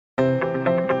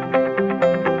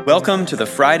Welcome to the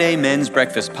Friday Men's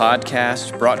Breakfast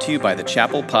Podcast, brought to you by the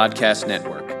Chapel Podcast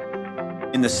Network.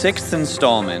 In the sixth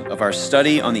installment of our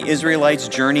study on the Israelites'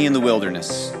 journey in the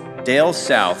wilderness, Dale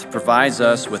South provides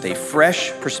us with a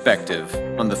fresh perspective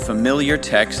on the familiar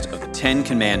text of the Ten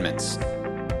Commandments.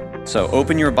 So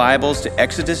open your Bibles to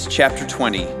Exodus chapter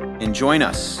 20 and join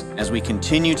us as we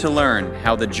continue to learn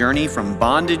how the journey from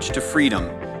bondage to freedom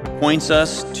points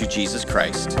us to Jesus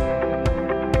Christ.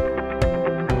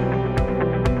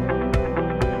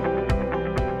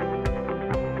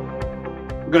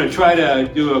 We're going to try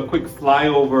to do a quick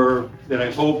flyover that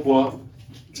I hope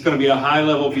it's going to be a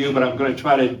high-level view, but I'm going to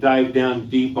try to dive down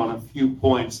deep on a few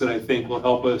points that I think will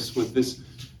help us with this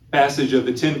passage of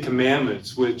the Ten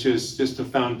Commandments, which is just a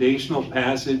foundational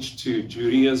passage to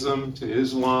Judaism, to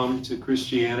Islam, to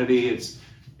Christianity.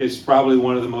 It's probably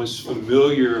one of the most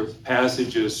familiar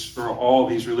passages for all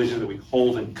these religions that we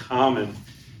hold in common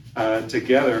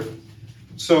together.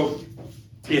 So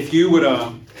if you would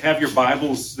have your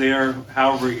Bibles there,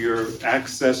 however you're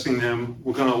accessing them,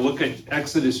 we're going to look at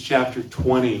Exodus chapter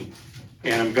 20,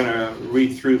 and I'm going to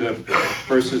read through the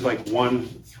verses like 1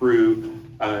 through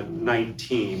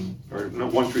 19, or no,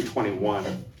 1 through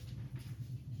 21.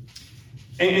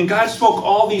 And God spoke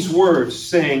all these words,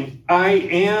 saying, I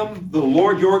am the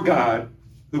Lord your God,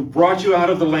 who brought you out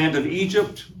of the land of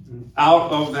Egypt,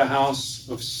 out of the house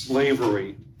of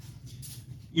slavery.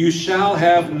 You shall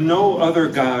have no other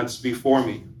gods before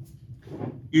me.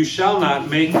 You shall not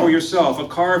make for yourself a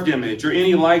carved image or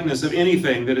any likeness of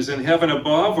anything that is in heaven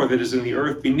above, or that is in the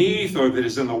earth beneath, or that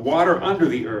is in the water under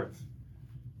the earth.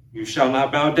 You shall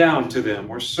not bow down to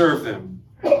them or serve them.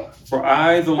 For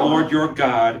I, the Lord your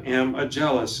God, am a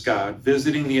jealous God,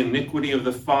 visiting the iniquity of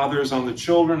the fathers on the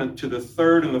children and to the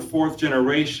third and the fourth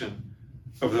generation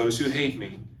of those who hate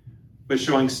me, but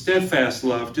showing steadfast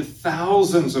love to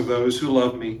thousands of those who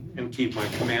love me and keep my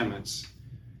commandments.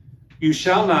 You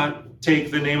shall not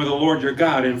take the name of the Lord your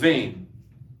God in vain,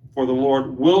 for the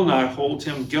Lord will not hold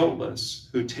him guiltless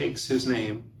who takes his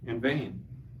name in vain.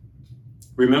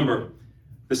 Remember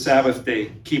the Sabbath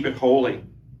day, keep it holy.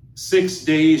 6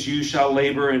 days you shall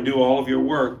labor and do all of your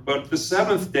work, but the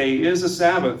seventh day is a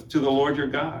Sabbath to the Lord your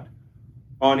God.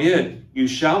 On it you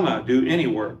shall not do any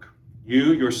work.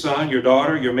 You, your son, your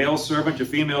daughter, your male servant, your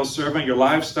female servant, your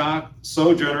livestock,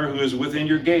 sojourner who is within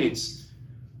your gates.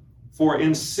 For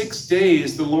in 6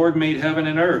 days the Lord made heaven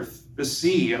and earth, the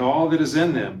sea, and all that is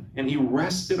in them, and he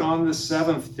rested on the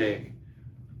seventh day.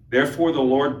 Therefore the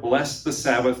Lord blessed the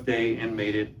Sabbath day and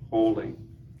made it holy.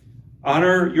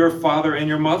 Honor your father and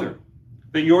your mother,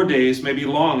 that your days may be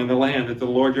long in the land that the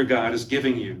Lord your God is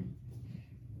giving you.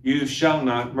 You shall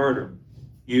not murder.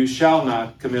 You shall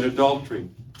not commit adultery.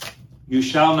 You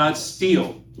shall not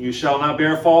steal. You shall not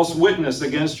bear false witness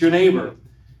against your neighbor.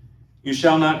 You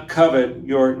shall not covet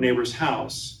your neighbor's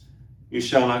house. You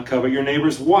shall not covet your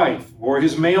neighbor's wife, or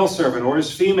his male servant, or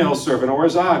his female servant, or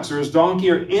his ox, or his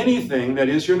donkey, or anything that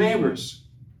is your neighbor's.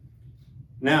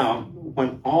 Now,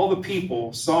 when all the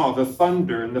people saw the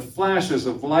thunder and the flashes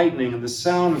of lightning and the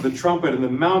sound of the trumpet and the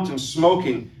mountain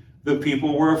smoking, the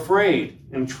people were afraid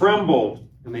and trembled,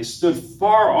 and they stood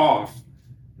far off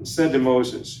and said to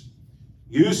Moses,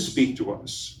 You speak to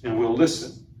us, and we'll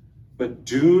listen, but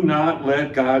do not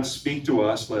let God speak to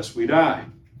us lest we die.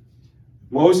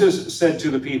 Moses said to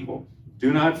the people,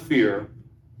 Do not fear,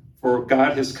 for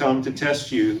God has come to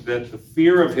test you, that the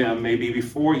fear of him may be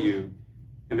before you,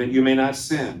 and that you may not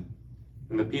sin.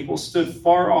 And the people stood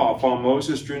far off while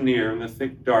Moses drew near in the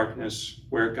thick darkness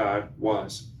where God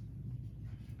was.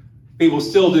 People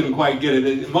still didn't quite get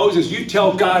it. Moses, you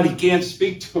tell God he can't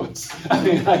speak to us. I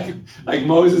mean, like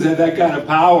Moses had that kind of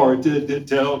power to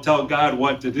tell God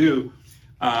what to do.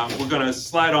 We're going to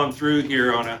slide on through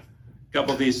here on a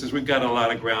couple of these, because we've got a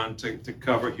lot of ground to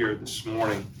cover here this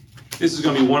morning. This is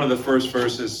going to be one of the first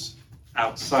verses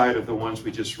outside of the ones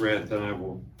we just read that I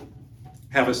will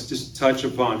have us just touch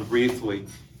upon briefly.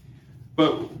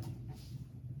 But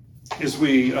as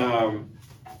we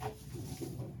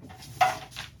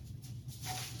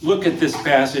look at this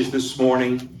passage this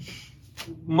morning,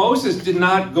 Moses did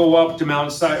not go up to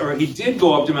Mount Sinai, or he did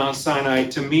go up to Mount Sinai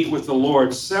to meet with the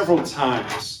Lord several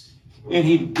times. And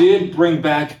he did bring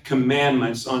back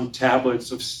commandments on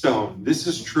tablets of stone. This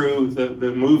is true.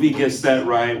 The movie gets that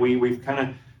right. We've kind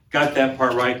of got that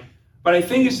part right. But I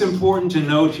think it's important to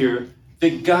note here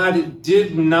that God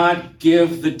did not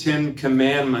give the Ten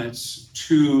Commandments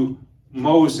to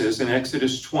Moses in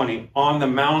Exodus 20 on the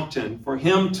mountain for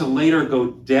him to later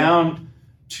go down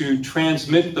to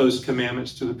transmit those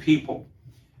commandments to the people.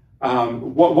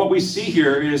 What we see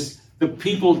here is the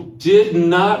people did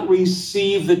not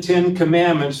receive the Ten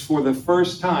Commandments for the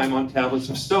first time on tablets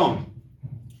of stone.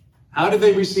 How did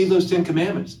they receive those Ten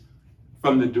Commandments?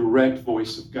 From the direct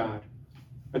voice of God.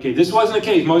 Okay, this wasn't the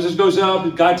case. Moses goes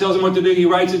up, God tells him what to do, he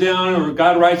writes it down, or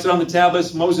God writes it on the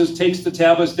tablets, Moses takes the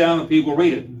tablets down, and people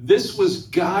read it. This was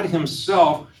God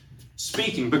himself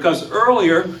speaking, because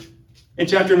earlier in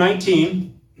chapter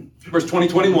 19, verse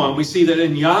 20-21, we see that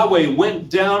and Yahweh went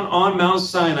down on Mount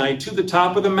Sinai to the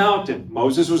top of the mountain.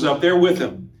 Moses was up there with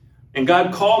him. And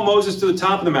God called Moses to the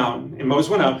top of the mountain, and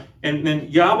Moses went up. And then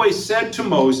Yahweh said to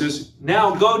Moses,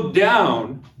 now go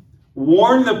down,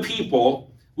 warn the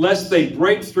people, lest they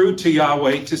break through to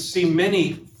Yahweh to see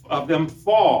many of them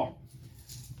fall.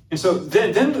 And so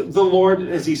then the Lord,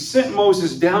 as he sent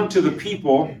Moses down to the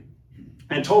people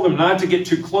and told them not to get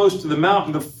too close to the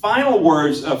mountain, the final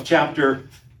words of chapter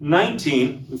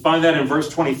 19, we find that in verse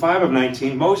 25 of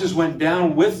 19, Moses went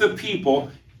down with the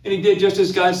people, and he did just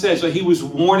as God said. So he was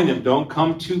warning them, don't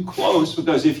come too close,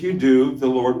 because if you do, the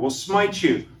Lord will smite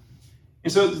you.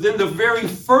 And so then the very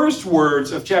first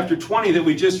words of chapter 20 that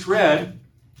we just read,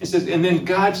 it says, and then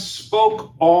God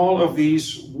spoke all of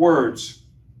these words.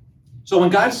 So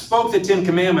when God spoke the Ten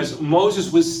Commandments,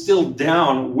 Moses was still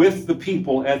down with the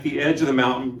people at the edge of the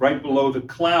mountain, right below the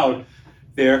cloud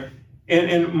there.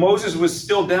 And Moses was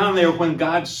still down there when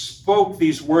God spoke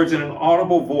these words in an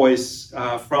audible voice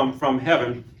from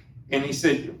heaven. And he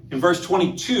said, in verse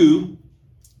 22,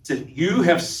 that you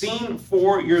have seen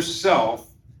for yourself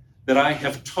that I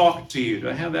have talked to you. Do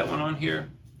I have that one on here?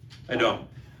 I don't.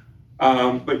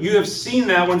 But you have seen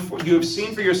that one. You have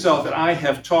seen for yourself that I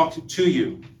have talked to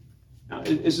you. Now,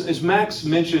 as Max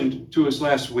mentioned to us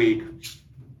last week,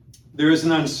 there is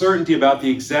an uncertainty about the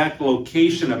exact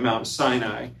location of Mount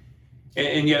Sinai.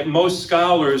 And yet most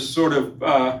scholars sort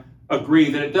of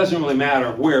agree that it doesn't really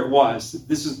matter where it was.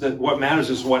 What matters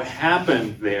is what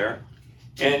happened there.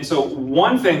 And so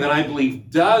one thing that I believe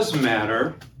does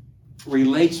matter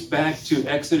relates back to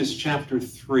Exodus chapter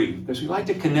 3, because we like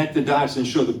to connect the dots and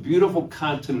show the beautiful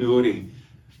continuity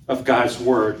of God's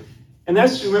word. And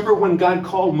that's, remember when God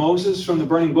called Moses from the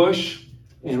burning bush?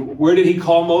 And where did he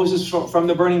call Moses from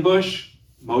the burning bush?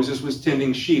 Moses was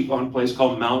tending sheep on a place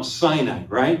called Mount Sinai,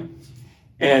 right?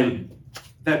 And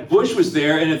that bush was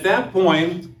there, and at that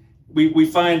point, we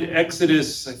find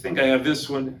Exodus, I think I have this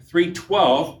one,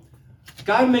 3:12.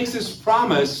 God makes this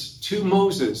promise to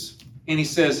Moses, and he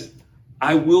says,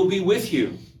 I will be with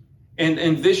you,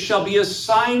 and this shall be a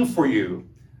sign for you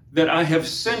that I have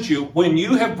sent you. When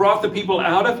you have brought the people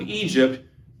out of Egypt,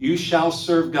 you shall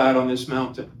serve God on this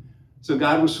mountain. So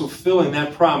God was fulfilling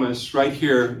that promise right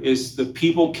here. Is the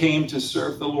people came to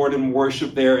serve the Lord and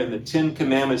worship there, and the Ten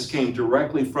Commandments came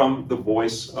directly from the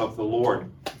voice of the Lord.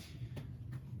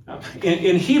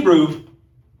 In Hebrew,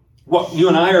 what you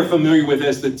and I are familiar with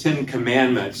as the Ten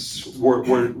Commandments were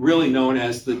really known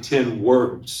as the 10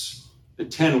 words. The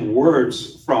 10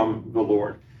 words from the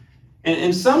Lord.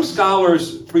 And some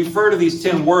scholars refer to these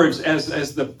 10 words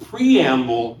as the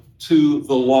preamble to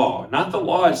the law. Not the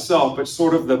law itself, but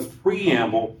sort of the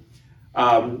preamble.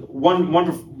 One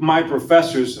of my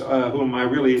professors, whom I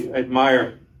really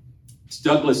admire, is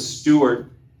Douglas Stewart.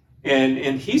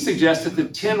 And he suggests that the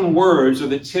 10 words or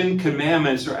the 10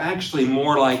 commandments are actually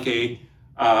more like a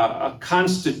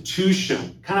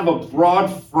constitution, kind of a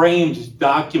broad-framed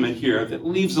document here that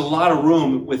leaves a lot of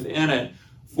room within it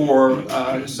for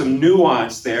some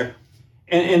nuance there.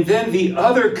 And then the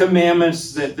other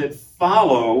commandments that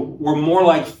follow were more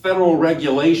like federal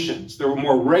regulations. There were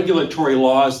more regulatory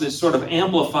laws that sort of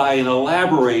amplify and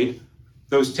elaborate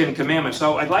those 10 commandments.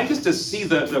 So I'd like us to see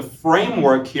the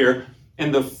framework here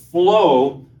and the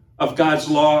flow of God's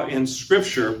law in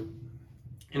Scripture.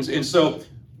 And so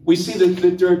we see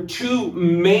that there are two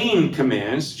main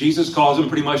commands. Jesus calls them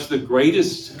pretty much the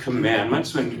greatest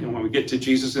commandments when we get to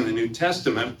Jesus in the New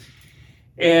Testament.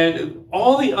 And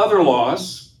all the other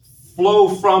laws flow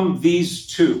from these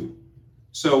two.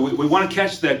 So we want to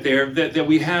catch that there, that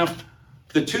we have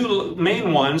the two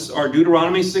main ones are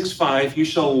Deuteronomy 6:5. You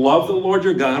shall love the Lord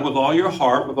your God with all your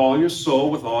heart, with all your soul,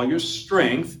 with all your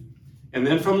strength. And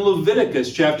then from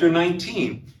Leviticus chapter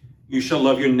 19, you shall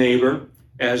love your neighbor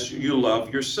as you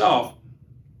love yourself.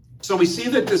 So we see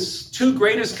that these two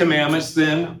greatest commandments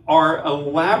then are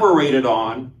elaborated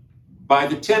on by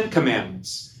the 10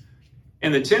 commandments.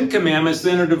 And the 10 commandments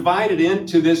then are divided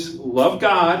into this love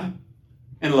God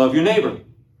and love your neighbor.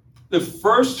 The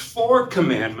first 4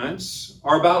 commandments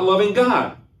are about loving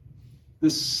God. The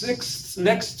 6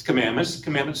 next commandments,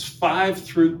 commandments 5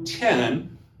 through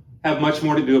 10, have much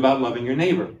more to do about loving your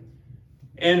neighbor.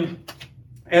 And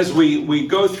as we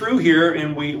go through here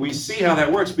and we see how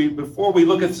that works, before we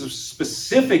look at the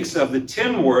specifics of the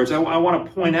 10 words, I want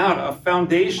to point out a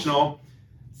foundational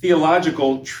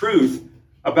theological truth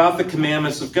about the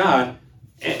commandments of God.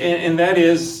 And that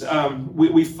is,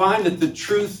 we find that the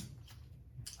truth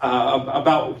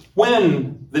about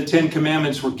when the 10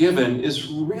 commandments were given is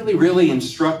really, really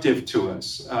instructive to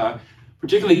us,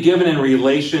 particularly given in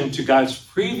relation to God's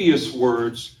previous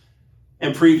words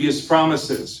and previous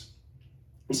promises.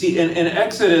 You see, in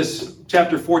Exodus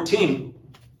chapter 14,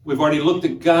 we've already looked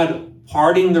at God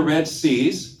parting the Red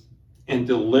Seas and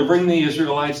delivering the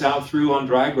Israelites out through on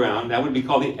dry ground. That would be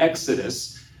called the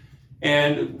Exodus.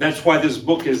 And that's why this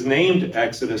book is named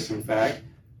Exodus, in fact.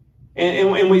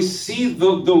 And we see the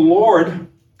Lord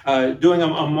doing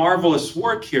a marvelous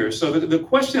work here. So the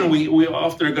question we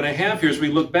often are going to have here as we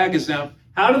look back is now,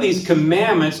 how do these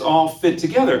commandments all fit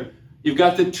together? You've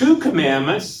got the 2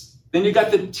 commandments, then you've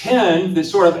got the 10 that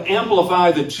sort of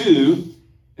amplify the 2, and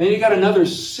then you got another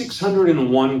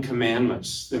 601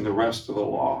 commandments in the rest of the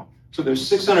law. So there's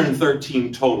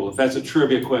 613 total, if that's a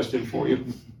trivia question for you.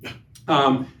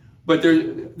 But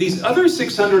these other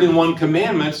 601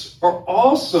 commandments are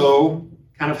also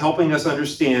kind of helping us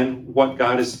understand what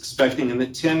God is expecting in the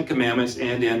 10 commandments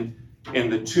and in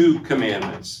the 2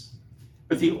 commandments.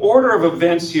 But the order of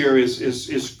events here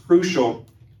is crucial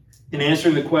in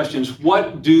answering the questions,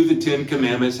 what do the 10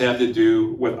 commandments have to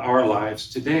do with our lives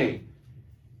today?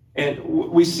 And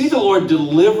we see the Lord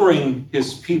delivering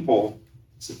his people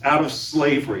out of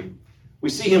slavery. We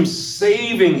see him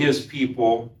saving his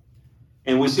people.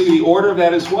 And we see the order of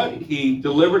that is what? He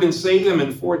delivered and saved them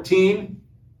in 14.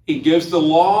 He gives the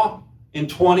law in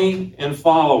 20 and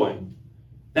following.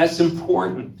 That's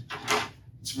important.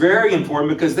 It's very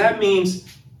important because that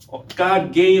means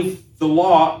God gave the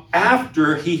law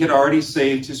after he had already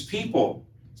saved his people.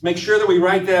 Let's make sure that we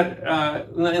write that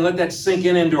and let that sink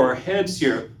into our heads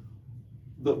here.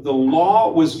 The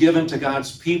law was given to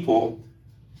God's people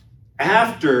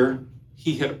after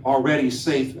he had already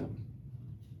saved them.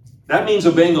 That means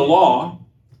obeying the law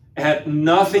had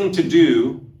nothing to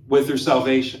do with their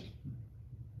salvation.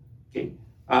 Okay.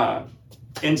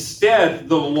 Instead,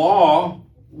 the law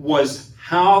was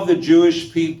how the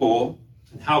Jewish people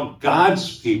and how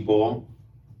God's people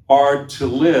are to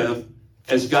live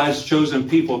as God's chosen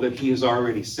people that he has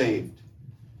already saved.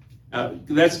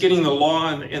 That's getting the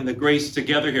law and the grace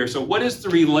together here. So what is the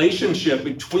relationship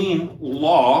between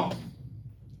law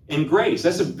and grace?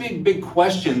 That's a big, big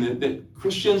question that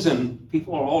Christians and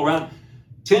people all around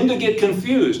tend to get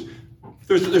confused.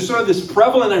 There's sort of this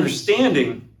prevalent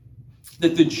understanding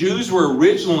that the Jews were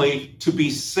originally to be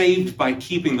saved by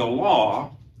keeping the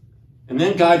law, and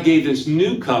then God gave this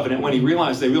new covenant when he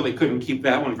realized they really couldn't keep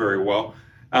that one very well.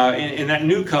 And that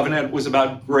new covenant was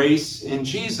about grace in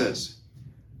Jesus.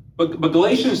 But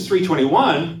Galatians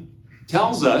 3:21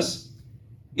 tells us,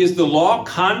 is the law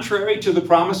contrary to the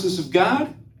promises of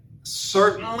God?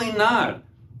 Certainly not.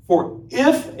 For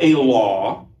if a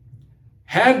law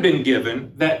had been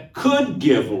given that could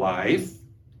give life,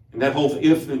 and that whole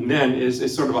if and then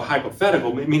is sort of a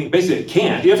hypothetical, meaning basically it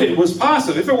can't. If it was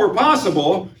possible, if it were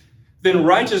possible, then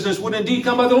righteousness would indeed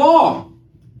come by the law.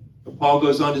 But Paul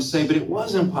goes on to say, but it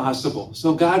wasn't possible.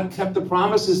 So God kept the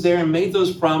promises there and made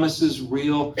those promises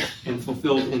real and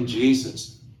fulfilled in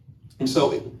Jesus. And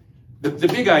so the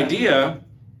big idea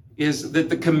is that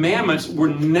the commandments were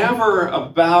never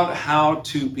about how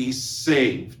to be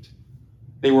saved.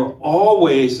 They were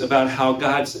always about how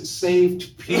God's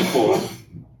saved people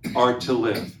are to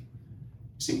live.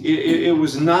 See, it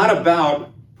was not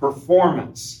about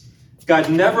performance.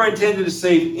 God never intended to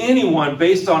save anyone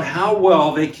based on how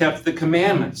well they kept the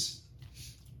commandments.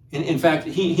 In fact,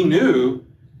 he knew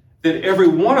that every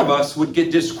one of us would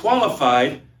get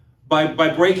disqualified by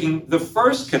breaking the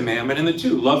first commandment and the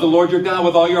 2. Love the Lord your God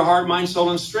with all your heart, mind, soul,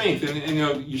 and strength.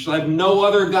 And you shall have no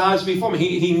other gods before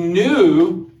me. He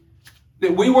knew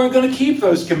that we weren't going to keep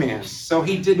those commands. So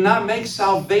he did not make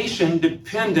salvation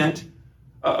dependent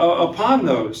upon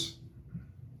those.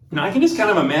 Now, I can just kind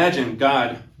of imagine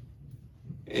God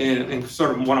in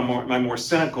sort of one of my more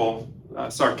cynical,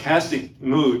 sarcastic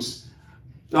moods,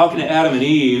 talking to Adam and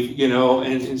Eve,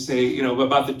 and say,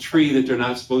 about the tree that they're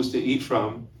not supposed to eat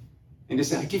from. And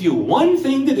just say, I give you one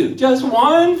thing to do, just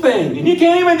one thing, and you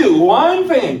can't even do one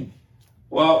thing.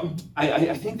 Well,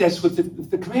 I think that's what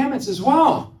the commandments as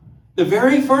well. The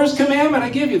very first commandment I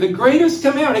give you, the greatest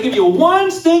commandment, I give you one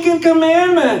stinking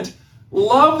commandment.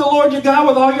 Love the Lord your God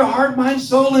with all your heart, mind,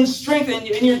 soul, and strength, and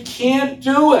you can't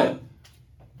do it.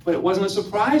 But it wasn't a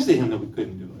surprise to him that we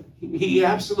couldn't do it. He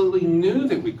absolutely knew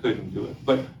that we couldn't do it.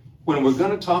 But when we're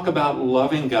going to talk about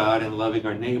loving God and loving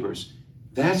our neighbors,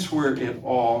 That's where it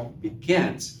all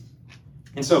begins.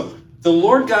 And so the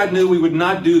Lord God knew we would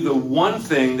not do the one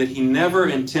thing that he never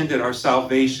intended our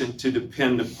salvation to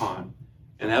depend upon.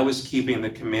 And that was keeping the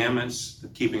commandments,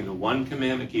 keeping the one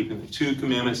commandment, keeping the two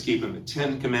commandments, keeping the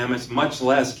 10 commandments, much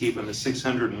less keeping the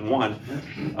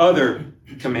 601 other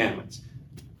commandments.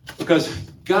 Because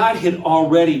God had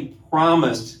already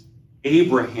promised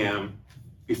Abraham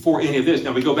before any of this.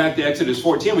 Now we go back to Exodus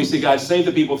 14, we see God saved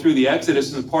the people through the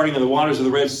Exodus and the parting of the waters of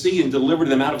the Red Sea and delivered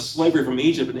them out of slavery from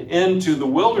Egypt and into the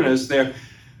wilderness there.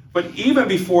 But even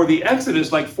before the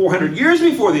Exodus, like 400 years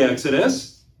before the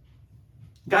Exodus,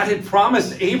 God had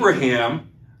promised Abraham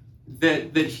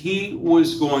that he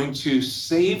was going to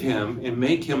save him and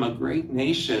make him a great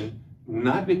nation,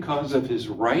 not because of his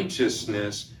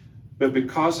righteousness, but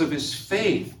because of his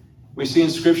faith. We see in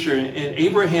Scripture, and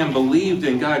Abraham believed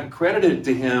and God credited it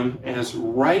to him as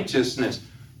righteousness,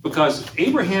 because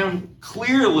Abraham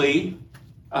clearly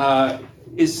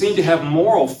is seen to have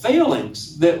moral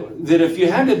failings, that if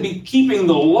you had to be keeping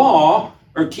the law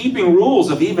or keeping rules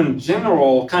of even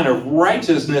general kind of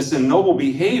righteousness and noble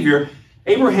behavior,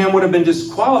 Abraham would have been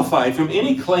disqualified from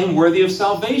any claim worthy of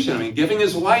salvation. I mean, giving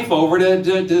his wife over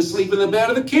to sleep in the bed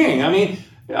of the king. I mean,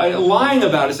 lying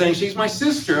about it, saying she's my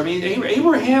sister. I mean,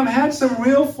 Abraham had some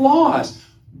real flaws,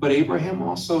 but Abraham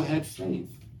also had faith.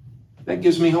 That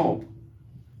gives me hope.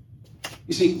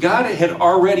 You see, God had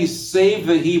already saved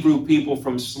the Hebrew people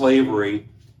from slavery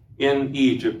in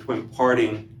Egypt when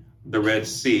parting the Red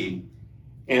Sea.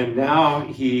 And now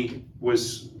he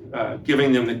was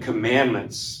giving them the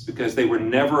commandments, because they were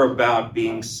never about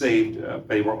being saved.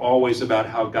 They were always about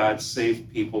how God's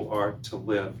saved people are to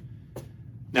live.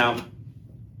 Now,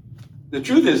 the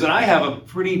truth is that I have a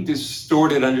pretty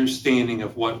distorted understanding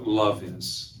of what love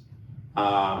is.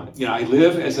 I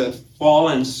live as a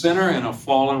fallen sinner in a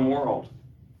fallen world.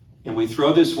 And we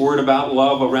throw this word about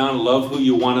love around, love who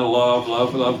you want to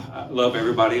love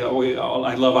everybody.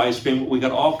 I love ice cream. We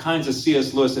got all kinds of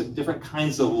C.S. Lewis, different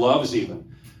kinds of loves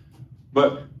even.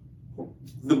 But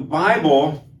the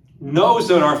Bible knows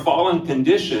that our fallen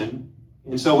condition.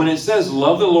 And so when it says,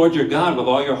 love the Lord your God with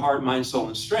all your heart, mind, soul,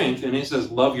 and strength, and it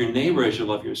says, love your neighbor as you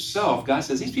love yourself, God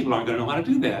says, these people aren't going to know how to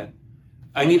do that.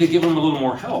 I need to give them a little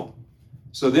more help.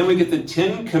 So then we get the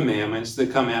 10 commandments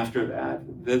that come after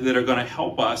that are going to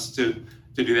help us to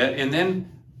do that. And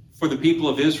then for the people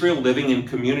of Israel living in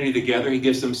community together, he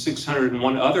gives them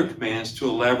 601 other commands to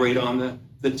elaborate on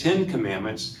the 10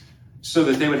 commandments, so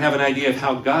that they would have an idea of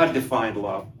how God defined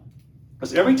love.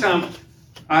 Because every time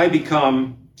I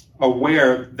become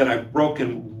aware that I've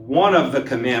broken one of the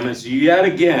commandments yet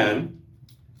again,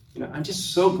 I'm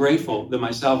just so grateful that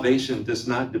my salvation does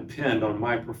not depend on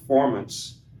my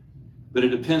performance, but it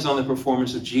depends on the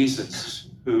performance of Jesus,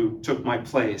 who took my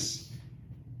place.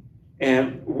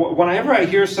 And whenever I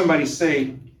hear somebody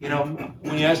say,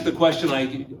 when you ask the question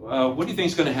like, what do you think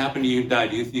is going to happen to you when you die?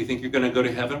 Do you think you're going to go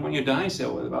to heaven when you die? I say,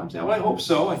 well, I hope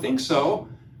so. I think so.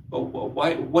 But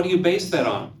what do you base that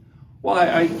on? Well,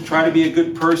 I try to be a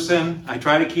good person. I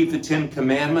try to keep the 10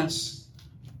 commandments.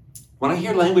 When I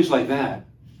hear language like that,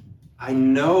 I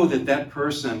know that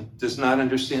person does not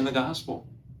understand the gospel.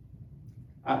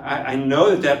 I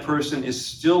know that person is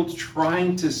still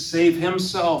trying to save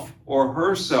himself or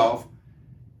herself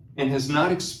and has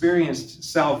not experienced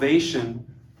salvation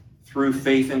through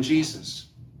faith in Jesus,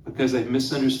 because they've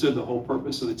misunderstood the whole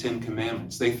purpose of the 10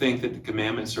 commandments. They think that the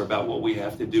commandments are about what we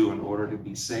have to do in order to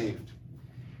be saved.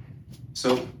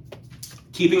 So,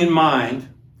 keeping in mind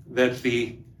that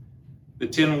the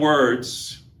 10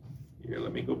 words, here,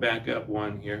 let me go back up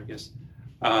one here, I guess.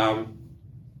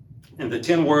 And the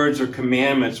 10 words or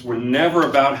commandments were never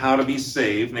about how to be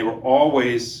saved. They were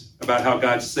always about how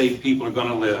God's saved people are going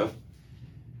to live.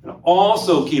 And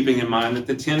also keeping in mind that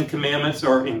the 10 commandments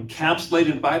are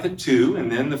encapsulated by the 2,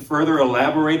 and then the further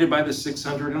elaborated by the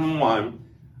 601.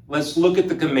 Let's look at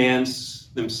the commands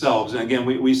themselves. And again,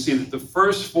 we see that the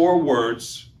first 4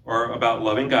 words are about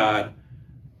loving God.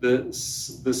 The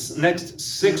next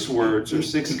 6 words or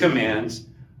 6 commands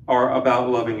are about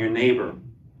loving your neighbor.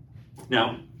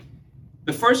 Now,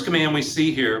 the first command we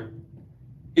see here,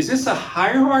 is this a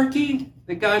hierarchy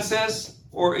that God says,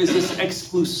 or is this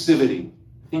exclusivity?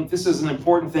 I think this is an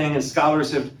important thing, and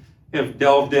scholars have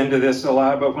delved into this a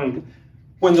lot. But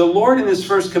when the Lord in this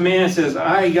first command says,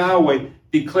 I, Yahweh,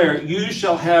 declare, you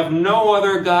shall have no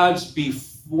other gods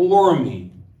before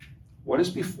me. What does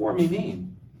before me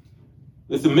mean?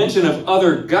 With the mention of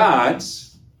other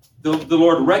gods, the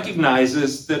Lord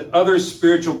recognizes that other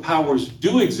spiritual powers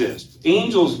do exist.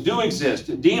 Angels do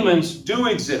exist. Demons do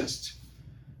exist.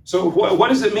 So what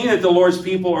does it mean that the Lord's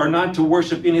people are not to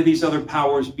worship any of these other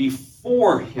powers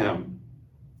before him?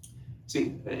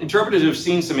 See, interpreters have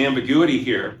seen some ambiguity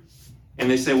here,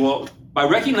 and they say, well, by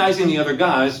recognizing the other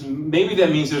gods, maybe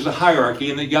that means there's a hierarchy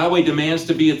and that Yahweh demands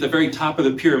to be at the very top of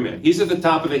the pyramid. He's at the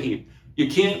top of the heap. You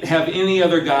can't have any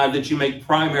other God that you make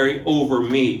primary over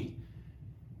me.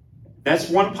 That's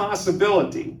one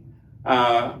possibility.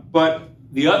 But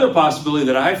the other possibility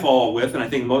that I fall with, and I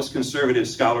think most conservative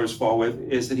scholars fall with,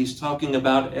 is that he's talking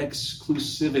about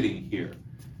exclusivity here.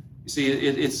 You see,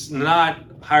 it's not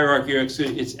hierarchy,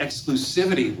 it's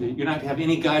exclusivity. You're not to have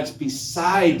any gods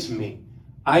besides me.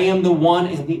 I am the one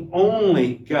and the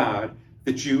only God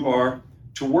that you are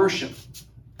to worship.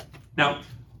 Now,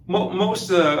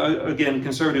 most, again,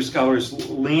 conservative scholars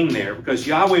lean there because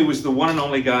Yahweh was the one and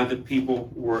only God that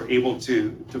people were able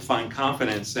to find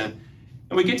confidence in.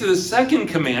 And we get to the second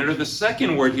command, or the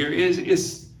second word here,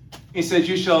 is he says,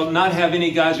 you shall not have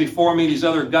any gods before me, these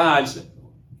other gods.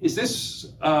 Is this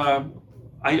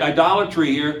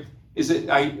idolatry here? Is it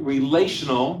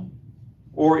relational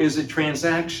or is it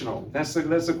transactional? That's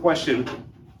the question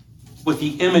with the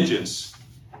images.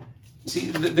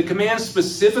 See, the command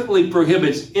specifically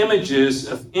prohibits images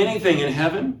of anything in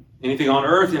heaven, anything on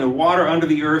earth, in the water, under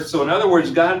the earth. So in other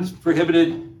words, God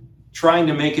prohibited trying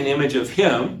to make an image of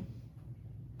him,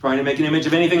 trying to make an image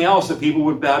of anything else that people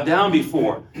would bow down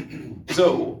before.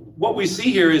 So what we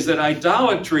see here is that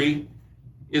idolatry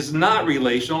is not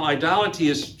relational. Idolatry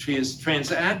is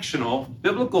transactional.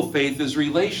 Biblical faith is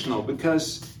relational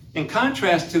because in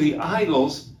contrast to the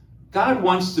idols, God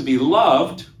wants to be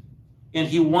loved and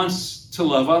he wants to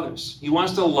love others. He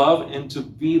wants to love and to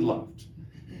be loved.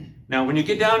 Now, when you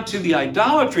get down to the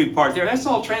idolatry part there, that's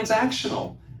all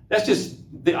transactional. That's just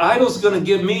the idol's going to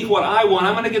give me what I want.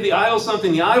 I'm going to give the idol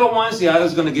something the idol wants. The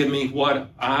idol's going to give me what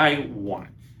I want.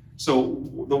 So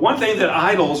the one thing that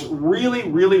idols really,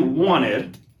 really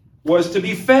wanted was to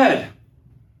be fed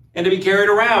and to be carried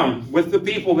around with the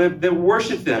people that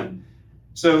worship them.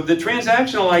 So the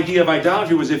transactional idea of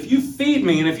idolatry was if you feed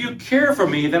me and if you care for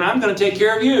me, then I'm going to take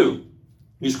care of you.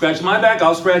 You scratch my back,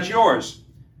 I'll scratch yours.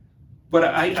 But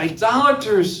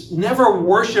idolaters never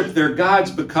worshiped their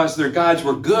gods because their gods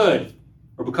were good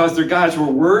or because their gods were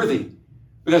worthy.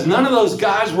 Because none of those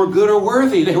gods were good or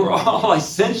worthy. They were all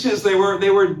licentious. They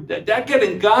were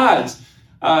decadent gods.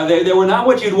 They were not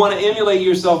what you'd want to emulate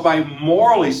yourself by,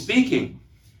 morally speaking.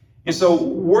 And so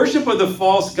worship of the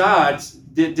false gods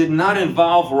did not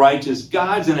involve righteous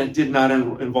gods, and it did not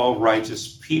involve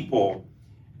righteous people.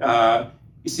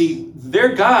 You see,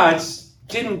 their gods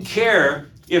didn't care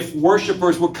if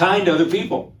worshipers were kind to other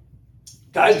people.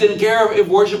 Gods didn't care if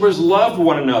worshipers loved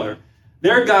one another.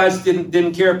 Their gods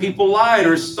didn't care if people lied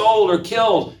or stole or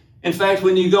killed. In fact,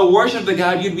 when you go worship the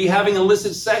god, you'd be having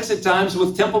illicit sex at times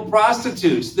with temple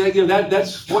prostitutes.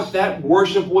 That's what that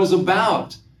worship was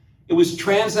about. It was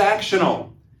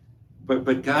transactional.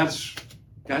 But God's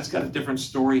got a different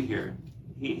story here.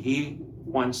 He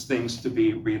wants things to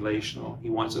be relational. He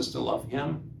wants us to love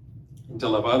him and to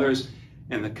love others.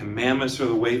 And the commandments are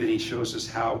the way that he shows us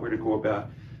how we're to go about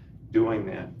doing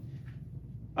that.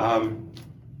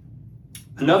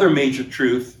 Another major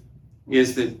truth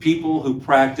is that people who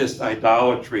practiced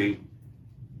idolatry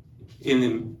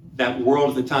in that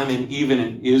world at the time, and even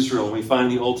in Israel, we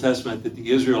find in the Old Testament that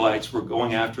the Israelites were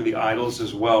going after the idols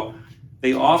as well.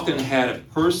 They often had a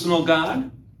personal God,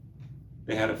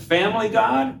 they had a family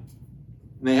God,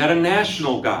 and they had a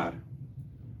national God.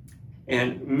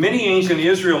 And many ancient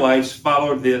Israelites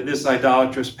followed this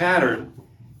idolatrous pattern.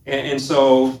 And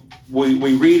so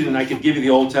we read, and I could give you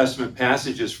the Old Testament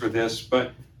passages for this,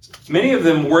 but many of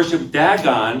them worship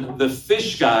Dagon, the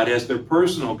fish god, as their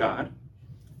personal god.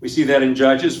 We see that in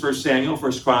Judges, 1 Samuel,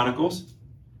 1 Chronicles.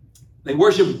 They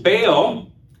worship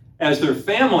Baal as their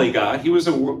family god. He was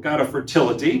a god of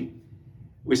fertility.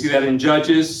 We see that in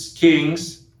Judges,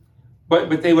 Kings.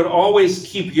 But they would always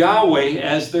keep Yahweh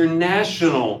as their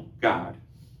national God.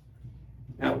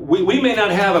 Now, we may not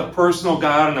have a personal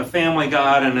God and a family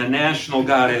God and a national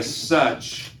God as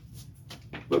such,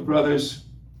 but brothers,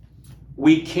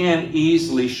 we can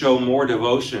easily show more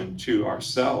devotion to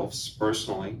ourselves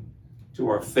personally, to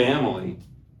our family,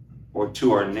 or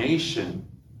to our nation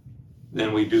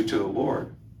than we do to the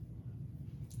Lord.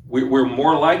 We're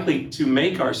more likely to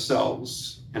make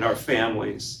ourselves and our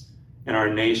families and our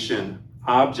nation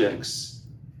objects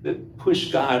that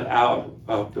push God out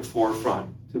of the forefront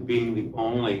to being the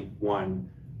only one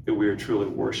that we are truly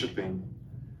worshiping.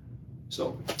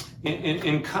 So,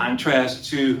 in contrast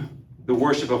to the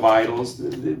worship of idols,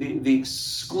 the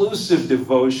exclusive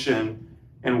devotion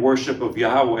and worship of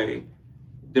Yahweh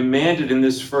demanded in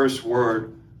this first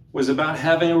word was about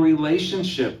having a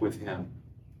relationship with him.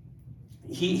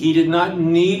 He did not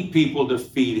need people to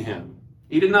feed him.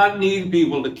 He did not need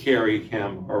people to carry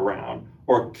him around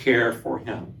or care for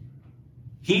him.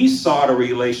 He sought a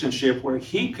relationship where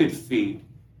he could feed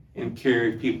and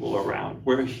carry people around,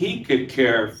 where he could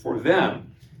care for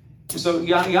them. So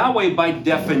Yahweh, by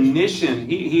definition,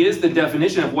 he is the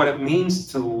definition of what it means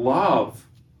to love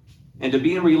and to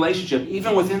be in relationship,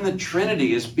 even within the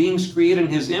Trinity, as beings created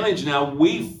in his image. Now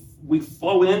we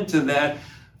flow into that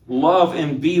love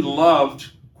and be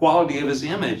loved quality of his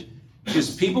image.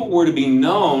 His people were to be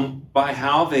known by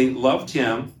how they loved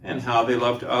him and how they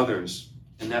loved others.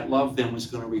 And that love then was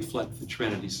going to reflect the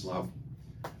Trinity's love.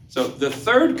 So the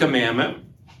third commandment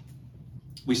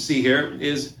we see here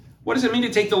is, what does it mean to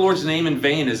take the Lord's name in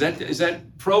vain? Is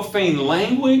that profane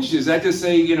language? Is that to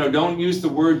say, don't use the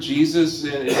word Jesus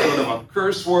as sort of a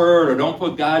curse word, or don't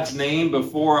put God's name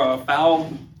before a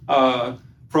foul,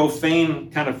 profane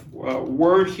kind of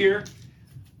word here?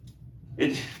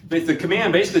 The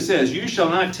command basically says, you shall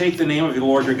not take the name of the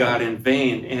Lord your God in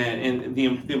vain. And the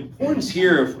importance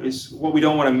here is what we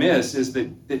don't want to miss, is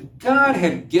that God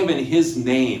had given his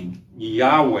name,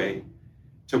 Yahweh,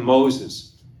 to Moses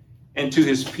and to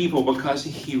his people because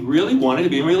he really wanted to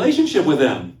be in relationship with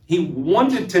them. He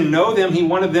wanted to know them. He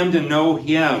wanted them to know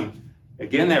him.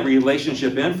 Again, that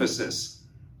relationship emphasis.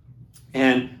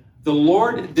 And the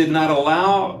Lord did not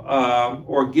allow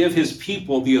or give his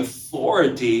people the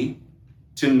authority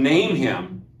to name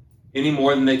him any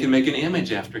more than they can make an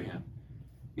image after him.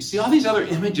 You see, all these other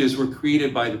images were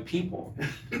created by the people.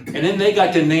 And then they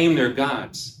got to name their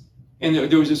gods. And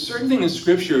there was a certain thing in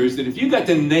Scripture is that if you got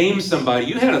to name somebody,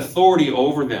 you had authority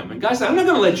over them. And God said, I'm not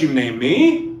going to let you name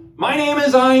me. My name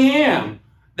is I Am.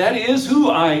 That is who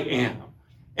I am.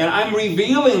 And I'm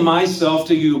revealing myself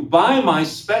to you by my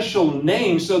special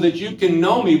name so that you can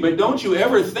know me. But don't you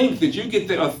ever think that you get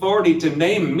the authority to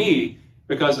name me,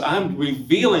 because I'm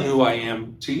revealing who I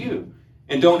am to you.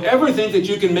 And don't ever think that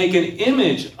you can make an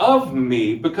image of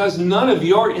me, because none of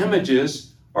your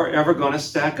images are ever going to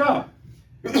stack up.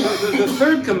 The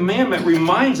third commandment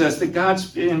reminds us that God's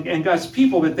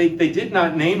people, that they did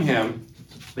not name him.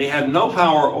 They had no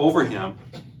power over him.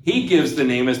 He gives the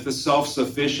name as the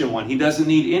self-sufficient one. He doesn't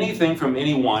need anything from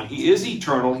anyone. He is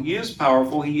eternal. He is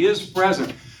powerful. He is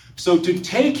present. So to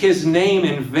take his name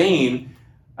in vain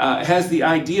has the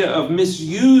idea of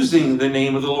misusing the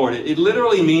name of the Lord. It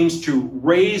literally means to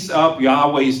raise up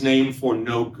Yahweh's name for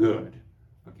no good.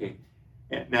 Okay.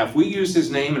 Now, if we use his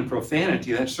name in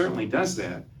profanity, that certainly does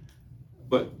that.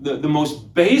 But the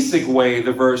most basic way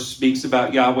the verse speaks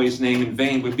about Yahweh's name in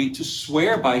vain would be to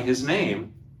swear by his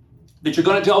name that you're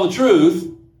going to tell the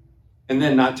truth and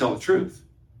then not tell the truth.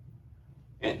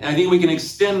 And I think we can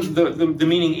extend the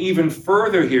meaning even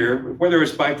further here, whether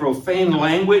it's by profane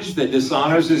language that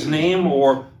dishonors his name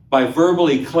or by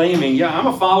verbally claiming, yeah, I'm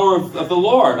a follower of the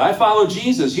Lord. I follow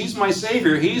Jesus. He's my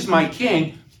Savior. He's my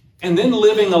King. And then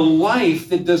living a life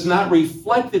that does not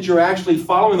reflect that you're actually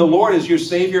following the Lord as your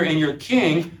Savior and your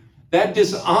King, that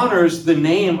dishonors the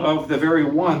name of the very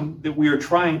one that we are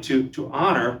trying to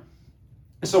honor.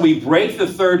 And so we break the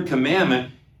third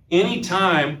commandment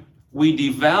anytime we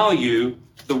devalue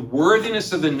the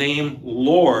worthiness of the name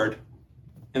Lord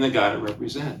and the God it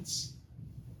represents.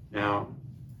 Now,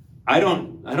 I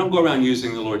don't go around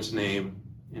using the Lord's name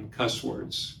in cuss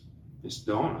words. Just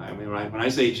don't. I mean, when I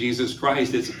say Jesus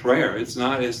Christ, it's a prayer. It's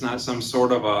not some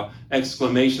sort of a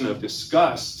exclamation of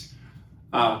disgust.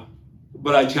 But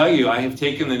I tell you, I have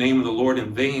taken the name of the Lord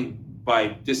in vain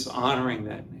by dishonoring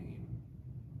that name.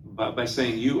 By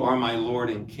saying, you are my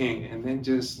Lord and King, and then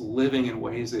just living in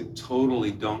ways that totally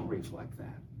don't reflect that.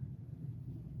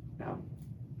 Now,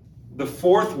 the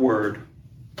fourth word,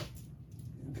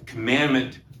 the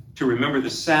commandment to remember the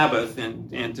Sabbath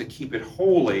and to keep it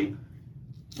holy,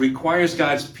 requires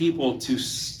God's people to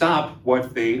stop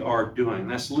what they are doing.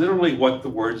 That's literally what the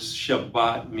word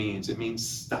Shabbat means. It means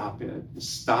stop it.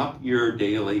 Stop your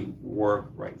daily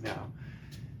work right now.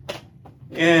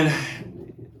 And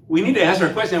we need to ask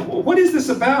our question, what is this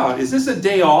about? Is this a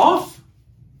day off?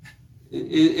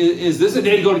 Is this a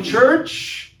day to go to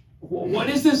church? What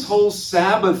is this whole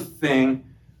Sabbath thing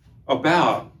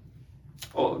about?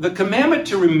 Well, the commandment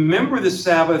to remember the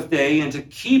Sabbath day and to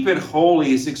keep it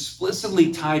holy is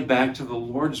explicitly tied back to the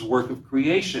Lord's work of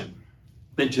creation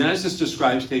that Genesis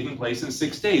describes taking place in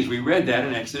 6 days. We read that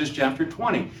in Exodus chapter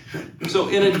 20. So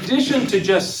in addition to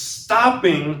just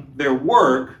stopping their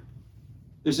work,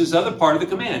 there's this other part of the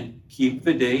command: keep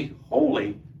the day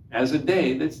holy as a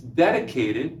day that's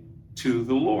dedicated to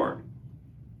the Lord.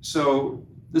 So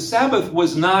the Sabbath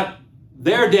was not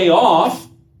their day off.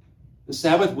 The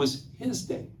Sabbath was his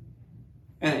day.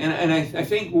 And I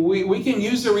think we can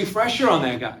use a refresher on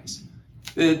that, guys.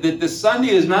 The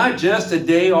Sunday is not just a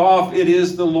day off, it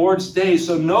is the Lord's day.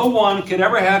 So no one can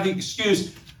ever have the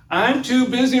excuse, I'm too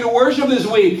busy to worship this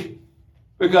week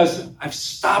because I've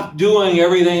stopped doing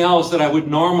everything else that I would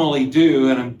normally do,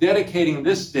 and I'm dedicating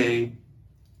this day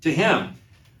to Him.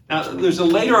 Now, there's a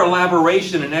later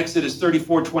elaboration in Exodus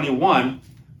 34:21,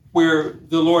 where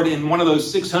the Lord, in one of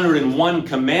those 601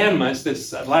 commandments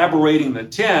that's elaborating the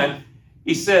 10,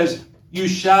 He says, you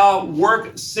shall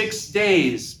work 6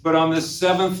 days, but on the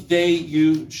 7th day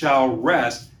you shall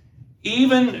rest.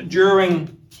 Even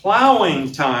during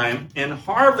plowing time and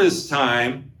harvest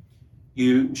time,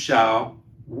 you shall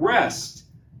rest.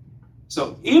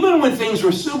 So even when things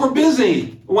were super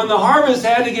busy, when the harvest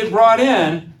had to get brought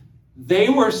in, they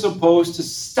were supposed to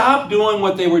stop doing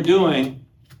what they were doing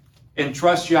and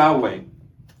trust Yahweh.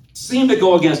 Seemed to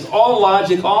go against all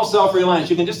logic, all self-reliance.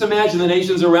 You can just imagine the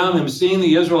nations around them seeing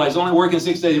the Israelites only working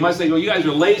 6 days. You might say, well, you guys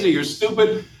are lazy, you're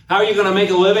stupid. How are you going to make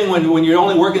a living when you're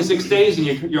only working 6 days and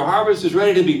your harvest is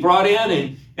ready to be brought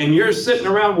in and you're sitting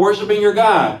around worshiping your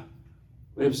God?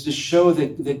 But it was to show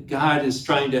that God is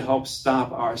trying to help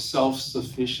stop our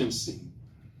self-sufficiency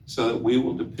so that we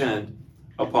will depend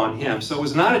upon Him. So it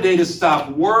was not a day to stop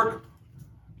work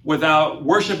without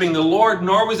worshiping the Lord,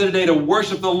 nor was it a day to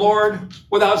worship the Lord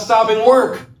without stopping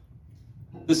work.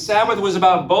 The Sabbath was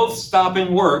about both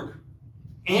stopping work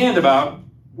and about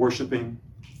worshiping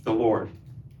the Lord.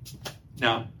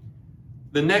 Now,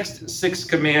 the next 6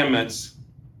 commandments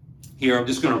here, I'm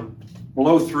just going to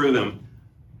blow through them.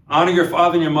 Honor your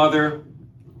father and your mother.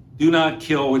 Do not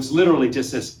kill, which literally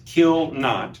just says, kill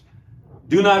not.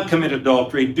 Do not commit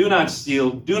adultery. Do not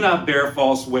steal. Do not bear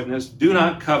false witness. Do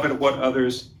not covet what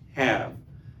others have.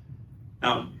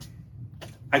 Now,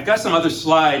 I've got some other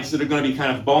slides that are going to be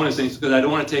kind of bonus things because I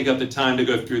don't want to take up the time to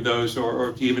go through those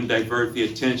or to even divert the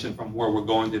attention from where we're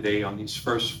going today on these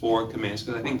first 4 commands,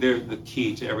 because I think they're the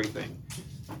key to everything.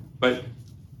 But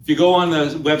if you go on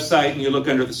the website and you look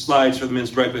under the slides for the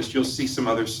men's breakfast, you'll see some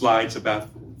other slides about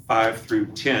 5 through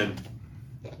 10.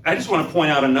 I just want to point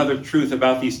out another truth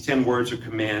about these 10 words or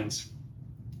commands,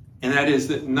 and that is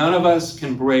that none of us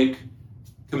can break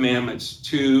commandments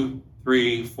 2,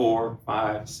 3, 4,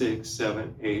 5, 6,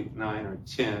 7, 8, 9, or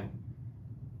 10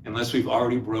 unless we've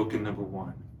already broken number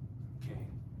 1.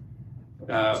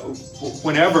 Okay.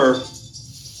 Whenever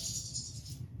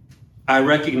I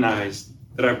recognize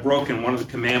that I've broken one of the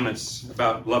commandments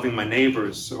about loving my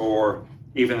neighbors, or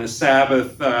even the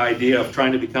Sabbath idea of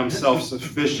trying to become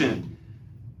self-sufficient,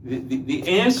 the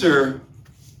answer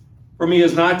for me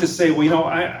is not to say, well,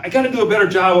 I got to do a better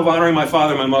job of honoring my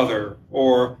father and my mother,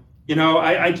 or,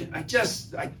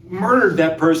 I murdered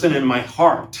that person in my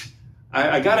heart.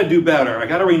 I got to do better. I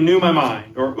got to renew my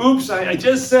mind. Or, oops, I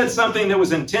just said something that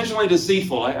was intentionally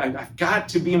deceitful. I've got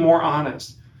to be more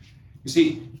honest. You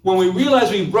see, when we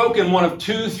realize we've broken one of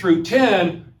 2 through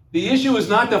 10, the issue is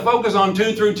not to focus on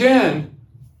 2 through 10.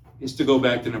 It's to go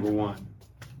back to number 1.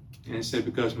 And it said,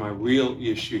 because my real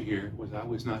issue here was I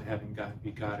was not having God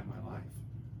be God in my life.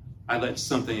 I let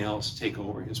something else take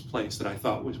over His place that I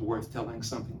thought was worth telling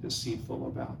something deceitful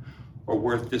about, or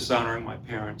worth dishonoring my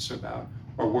parents about,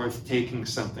 or worth taking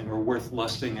something, or worth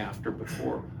lusting after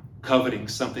before, coveting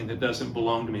something that doesn't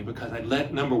belong to me, because I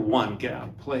let number 1 get out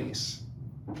of place.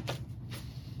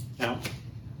 Now,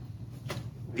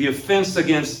 the offense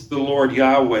against the Lord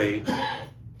Yahweh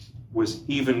was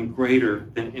even greater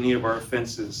than any of our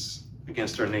offenses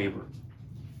against our neighbor.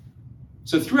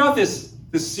 So throughout this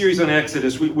series on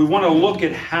Exodus, we want to look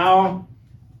at how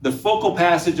the focal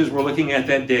passages we're looking at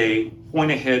that day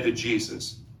point ahead to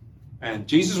Jesus. And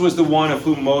Jesus was the one of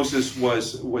whom Moses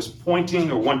was pointing,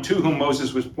 or one to whom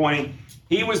Moses was pointing.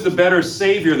 He was the better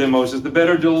Savior than Moses, the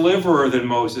better deliverer than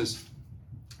Moses.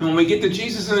 And when we get to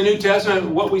Jesus in the New Testament,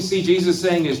 what we see Jesus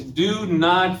saying is, do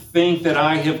not think that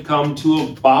I have come to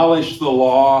abolish the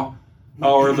law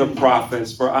or the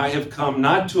prophets, for I have come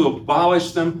not to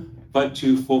abolish them, but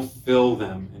to fulfill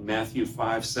them. In Matthew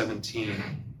 5:17.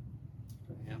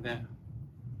 And then,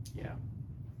 yeah.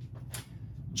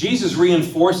 Jesus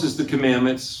reinforces the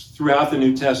commandments throughout the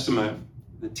New Testament,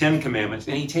 the 10 commandments,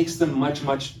 and He takes them much,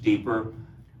 much deeper.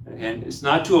 And it's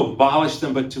not to abolish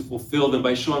them, but to fulfill them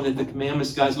by showing that the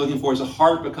commandments God's looking for is a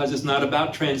heart, because it's not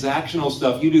about transactional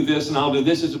stuff. You do this and I'll do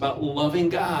this. It's about loving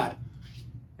God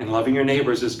and loving your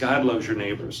neighbors as God loves your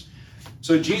neighbors.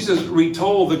 So Jesus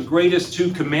retold the greatest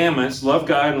 2 commandments, love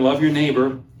God and love your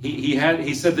neighbor.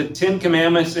 He said the 10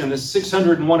 commandments and the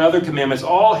 601 other commandments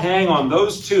all hang on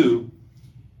those 2.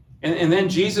 And then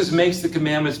Jesus makes the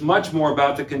commandments much more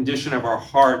about the condition of our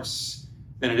hearts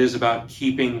than it is about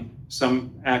keeping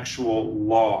some actual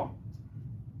law.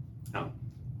 Now,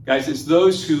 guys, it's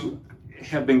those who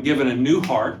have been given a new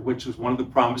heart, which was one of the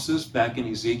promises back in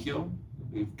Ezekiel.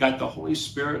 We've got the Holy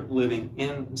Spirit living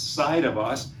inside of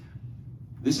us.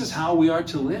 This is how we are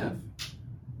to live.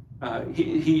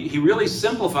 He really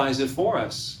simplifies it for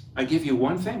us. I give you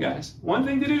one thing, guys. One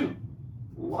thing to do.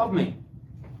 Love me.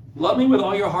 Love me with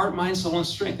all your heart, mind, soul, and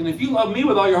strength. And if you love me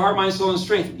with all your heart, mind, soul, and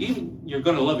strength, even you're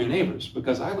going to love your neighbors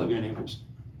because I love your neighbors.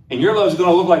 And your love is going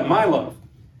to look like my love.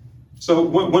 So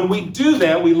when we do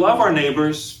that, we love our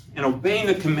neighbors, and obeying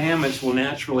the commandments will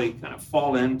naturally kind of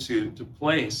fall into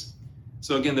place.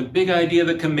 So again, the big idea of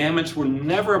the commandments were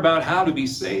never about how to be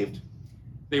saved.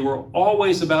 They were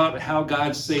always about how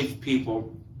God's saved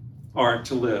people are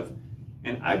to live.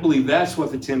 And I believe that's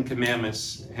what the Ten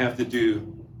Commandments have to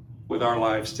do with our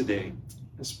lives today.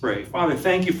 Let's pray. Father,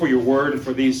 thank you for your word and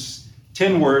for these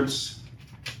 10 words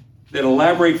that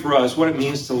elaborate for us what it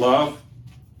means to love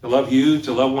you,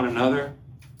 to love one another,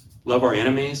 love our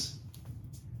enemies.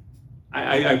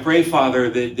 I pray, Father,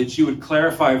 that you would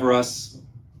clarify for us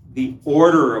the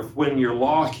order of when your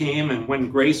law came and when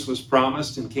grace was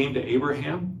promised and came to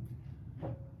Abraham.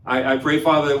 I pray,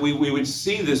 Father, that we would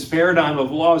see this paradigm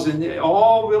of laws and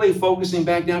all really focusing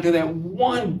back down to that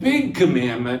one big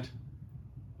commandment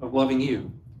of loving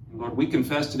you. And Lord, we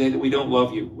confess today that we don't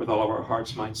love you with all of our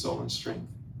hearts, mind, soul, and strength.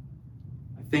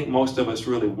 I think most of us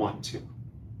really want to.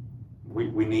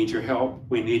 We need your help.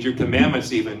 We need your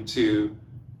commandments even to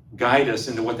guide us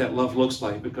into what that love looks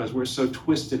like, because we're so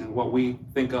twisted in what we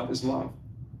think of as love.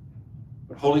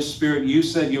 But Holy Spirit, you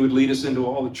said you would lead us into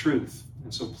all the truth.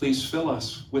 And so please fill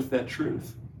us with that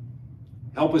truth.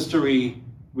 Help us to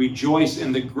rejoice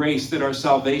in the grace that our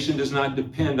salvation does not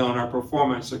depend on our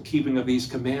performance or keeping of these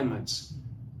commandments.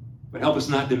 But help us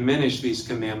not diminish these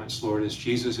commandments, Lord, as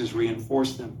Jesus has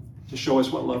reinforced them to show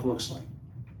us what love looks like.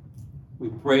 We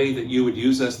pray that you would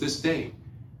use us this day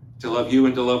to love you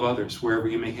and to love others wherever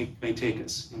you may take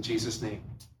us. In Jesus' name.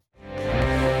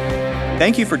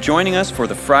 Thank you for joining us for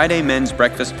the Friday Men's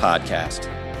Breakfast podcast.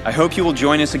 I hope you will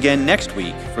join us again next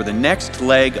week for the next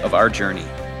leg of our journey.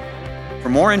 For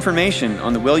more information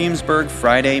on the Williamsburg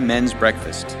Friday Men's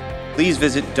Breakfast, please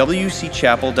visit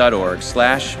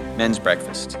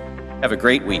wcchapel.org/mensbreakfast. Have a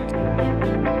great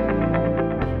week.